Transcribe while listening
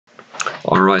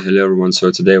Alright, hello everyone. So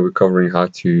today we're covering how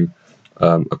to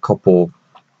a couple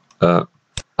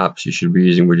apps you should be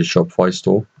using with your Shopify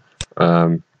store.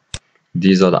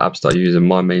 These are the apps that I use in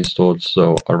my main store,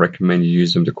 so I recommend you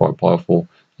use them. They're quite powerful,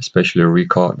 especially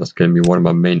Recart. That's going to be one of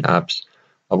my main apps.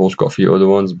 I've also got a few other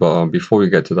ones, but before we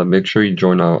get to that, make sure you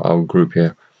join our group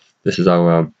here. This is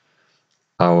our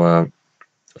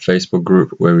Facebook group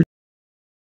where we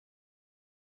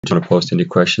want to post any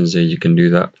questions there. You can do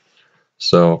that.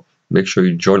 So make sure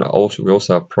you join. We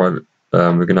also have private.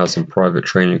 We're gonna have some private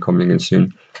training coming in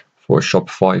soon for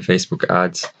Shopify, Facebook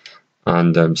ads,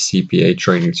 and CPA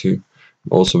training too.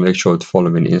 Also make sure to follow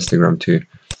me on Instagram too.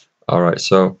 All right.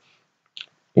 So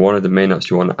one of the main apps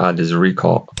you want to add is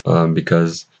Recall,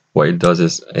 because what it does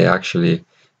is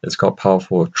it's got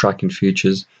powerful tracking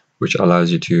features which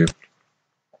allows you to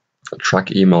track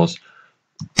emails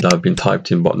that have been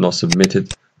typed in but not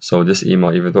submitted. So this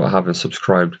email, even though I haven't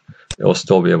subscribed, it will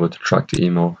still be able to track the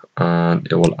email and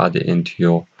it will add it into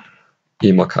your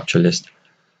email capture list.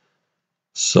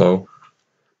 So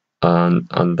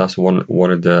and that's one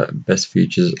of the best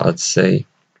features I'd say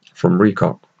from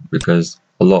Recart, because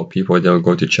a lot of people, they'll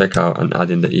go to checkout and add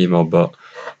in the email, but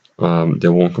they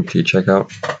won't complete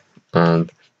checkout,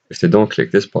 and if they don't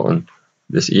click this button,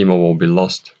 this email will be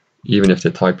lost. Even if they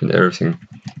type in everything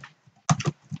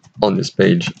on this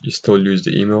page, you still lose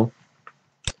the email.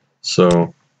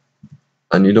 So,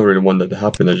 and you don't really want that to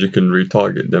happen, as you can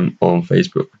retarget them on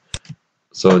Facebook.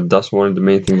 So that's one of the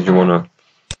main things you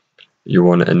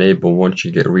wanna enable once you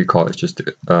get Recart. It's just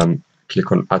to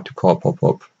click on Add to Cart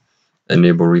pop-up,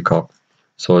 enable Recart.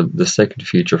 So the second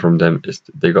feature from them is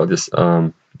they got this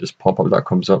this pop-up that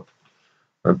comes up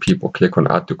when people click on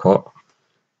Add to Cart,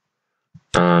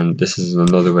 and this is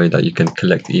another way that you can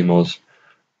collect emails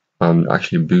and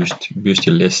actually boost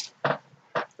your list.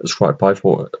 It's quite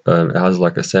powerful. It has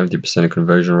like a 70%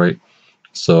 conversion rate,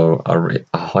 so I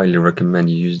highly recommend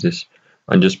you use this.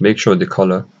 And just make sure the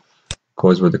color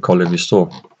goes with the color of your store.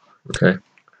 Okay,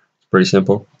 it's pretty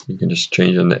simple. You can just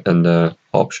change in the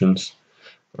options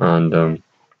and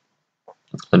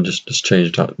just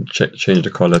change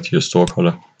the color to your store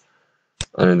color.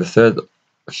 And then the third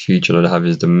feature that I have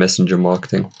is the messenger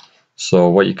marketing. So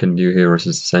what you can do here is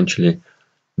essentially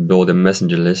build a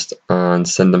messenger list and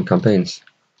send them campaigns.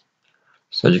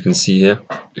 So as you can see here,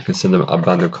 you can send them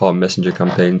abandoned cart messenger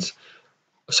campaigns.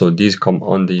 So these come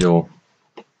under the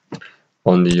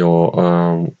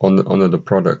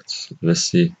products. Let's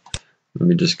see. Let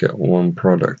me just get one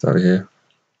product out here.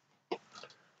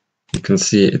 You can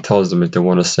see it tells them if they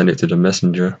want to send it to the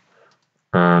messenger,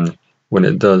 and when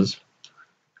it does,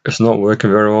 it's not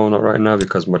working very well not right now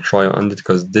because my trial ended,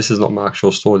 because this is not my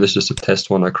actual store. This is just a test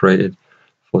one I created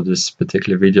for this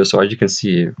particular video. So as you can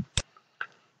see,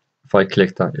 if I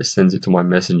click that, it sends it to my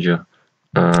messenger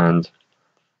and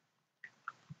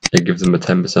it gives them a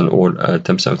 10% or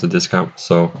 10% of the discount.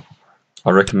 So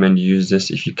I recommend you use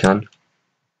this if you can.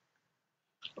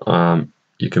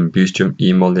 You can boost your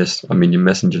email list, your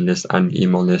messenger list and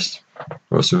email list.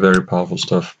 Also very powerful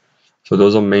stuff. So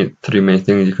those are three main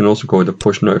things. You can also go with the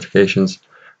push notifications.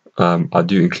 I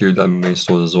do include that in main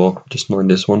stores as well, just not in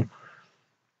this one.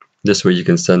 This way you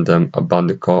can send them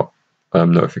abandoned cart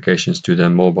notifications to their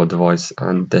mobile device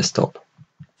and desktop.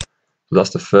 So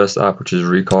that's the first app, which is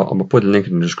Recart. I'm gonna put a link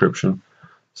in the description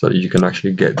so that you can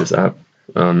actually get this app.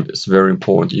 It's very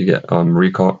important you get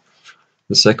Recart.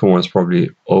 The second one is probably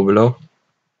Overlow.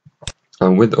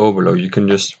 And with Overlow, you can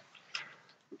just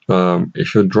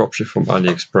if you dropship from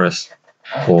AliExpress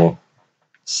or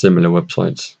similar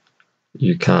websites,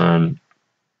 you can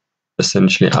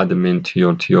essentially add them into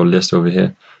your list over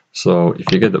here. So if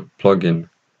you get the plugin,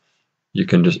 you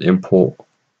can just import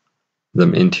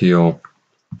them into your.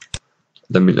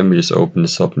 Let me just open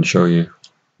this up and show you.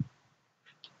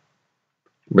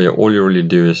 But yeah, all you really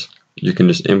do is you can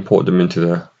just import them into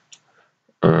there,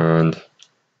 and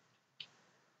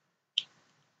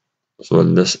so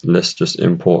let's just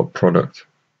import a product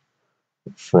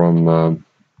from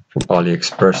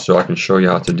AliExpress so I can show you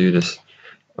how to do this.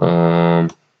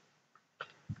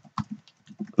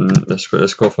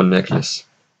 Let's go for necklace.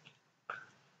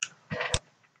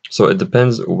 So it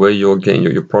depends where you're getting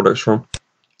your products from.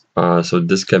 So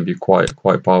this can be quite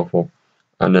powerful.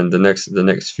 And then the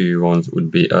next few ones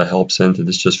would be a help center.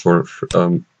 This is just for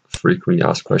frequently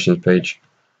asked questions page.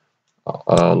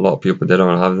 A lot of people, they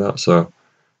don't have that. So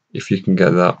if you can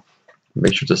get that,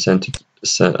 make sure to set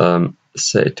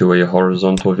it to a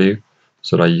horizontal view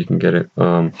so that you can get it.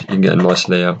 You can get a nice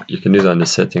layout. You can do that in the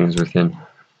settings within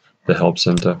the help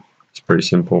center. It's pretty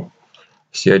simple.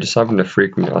 So yeah, just having a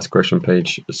frequently asked question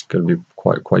page is going to be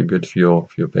quite good for your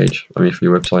page. For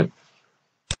your website.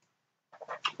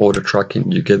 order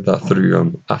tracking, you get that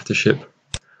through Aftership.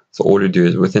 So all you do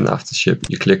is within Aftership,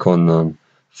 you click on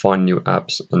find new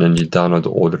apps, and then you download the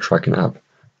order tracking app.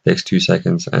 It takes 2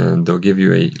 seconds, and they'll give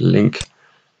you a link.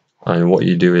 And what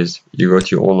you do is you go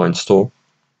to your online store.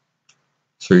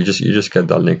 So you just get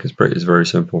that link. It's very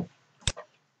simple.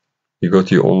 You go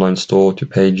to your online store, to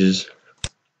pages,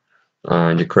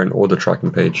 and you create an order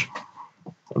tracking page.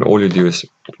 And all you do is,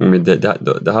 I mean, they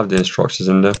have the instructions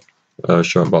in there,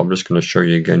 sure, but I'm just going to show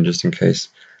you again just in case.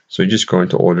 So you just go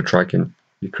into order tracking,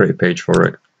 you create a page for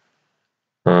it,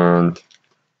 and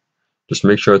just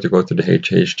make sure to go to the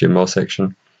HTML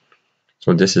section.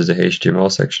 So this is the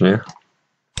HTML section here.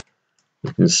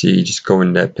 You can see, just go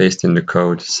in there, paste in the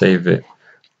code, save it,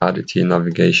 add it to your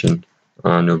navigation,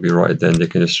 and it'll be right there, and they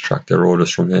can just track their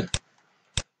orders from here.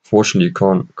 Fortunately, you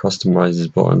can't customize these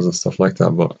buttons and stuff like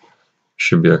that, but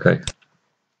should be okay.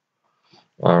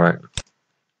 Alright.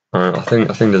 I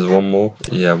think there's one more.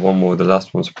 Yeah, one more. The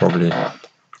last one's probably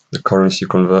the currency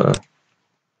converter.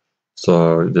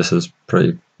 So this is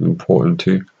pretty important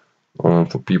too,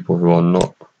 for people who are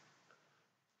not,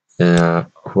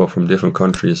 who are from different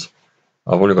countries.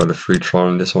 I've only got a free trial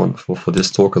on this one for this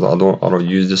store because I don't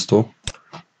use this store.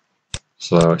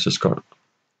 So it's just got.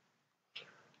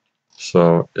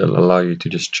 So it'll allow you to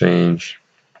just change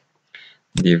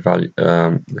the value,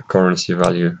 the currency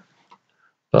value.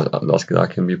 That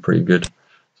can be pretty good.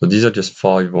 So these are just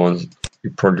 5 ones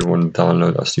you probably want to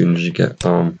download as soon as you get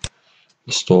the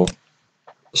store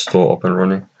up and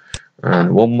running.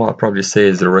 And one more I'd probably say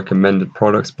is the recommended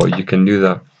products, but you can do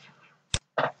that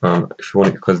if you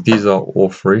want, because these are all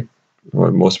free.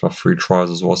 Well, most of my free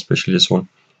trials as well, especially this one.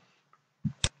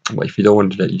 But if you don't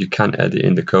want to do that, you can edit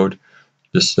in the code.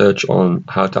 Just search on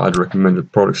how to add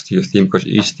recommended products to your theme, because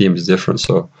each theme is different.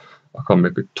 So I can't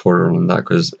make a tutorial on that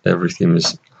because every theme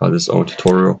has its own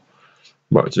tutorial.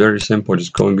 But it's very simple.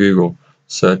 Just go on Google,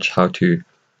 search how to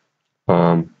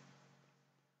add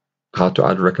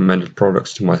recommended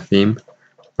products to my theme,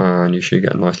 and you should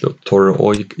get a nice little tutorial.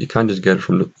 Or you can just get it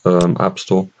from the App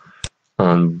Store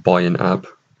and buy an app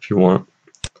if you want.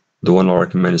 The one I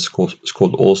recommend is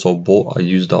called Also Bought. I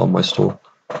use that on my store,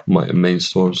 my main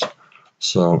stores.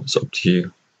 So it's up to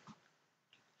you.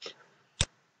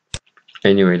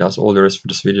 Anyway, that's all there is for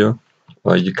this video.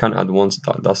 You can add one.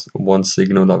 That's one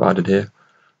signal that I've added here.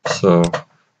 So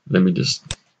let me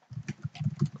just.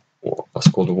 That's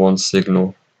called one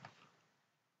signal.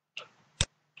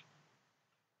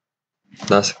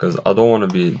 That's because I don't want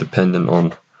to be dependent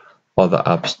on other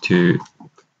apps to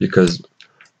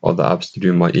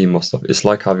do my email stuff. It's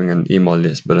like having an email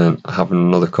list, but then having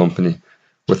another company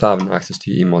without having access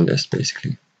to your email list,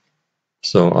 basically.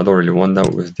 So I don't really want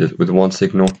that with one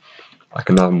signal. I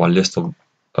can have my list of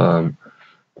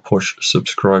push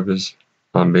subscribers,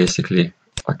 and basically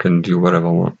I can do whatever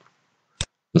I want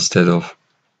instead of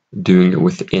doing it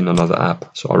within another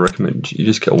app. So I recommend you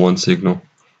just get one signal,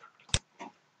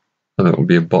 and it will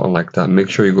be a button like that. Make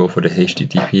sure you go for the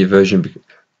HTTP version,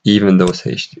 even though it's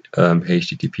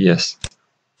HTTPS.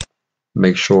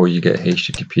 Make sure you get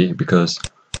HTTP because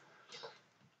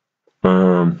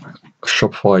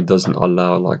Shopify doesn't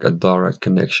allow like a direct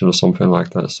connection or something like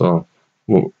that. So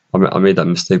I made that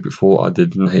mistake before. I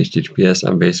did in HTTPS,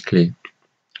 and basically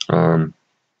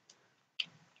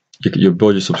you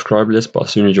build your subscriber list, but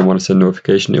as soon as you want to send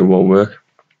notification, it won't work.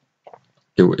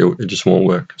 It just won't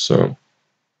work. So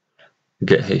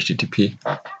get HTTP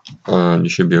and you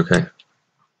should be okay.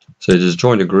 So just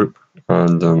join the group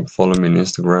and follow me on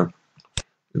Instagram.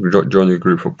 Join the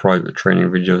group for private training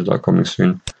videos that are coming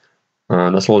soon.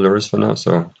 And that's all there is for now.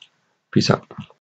 So peace out.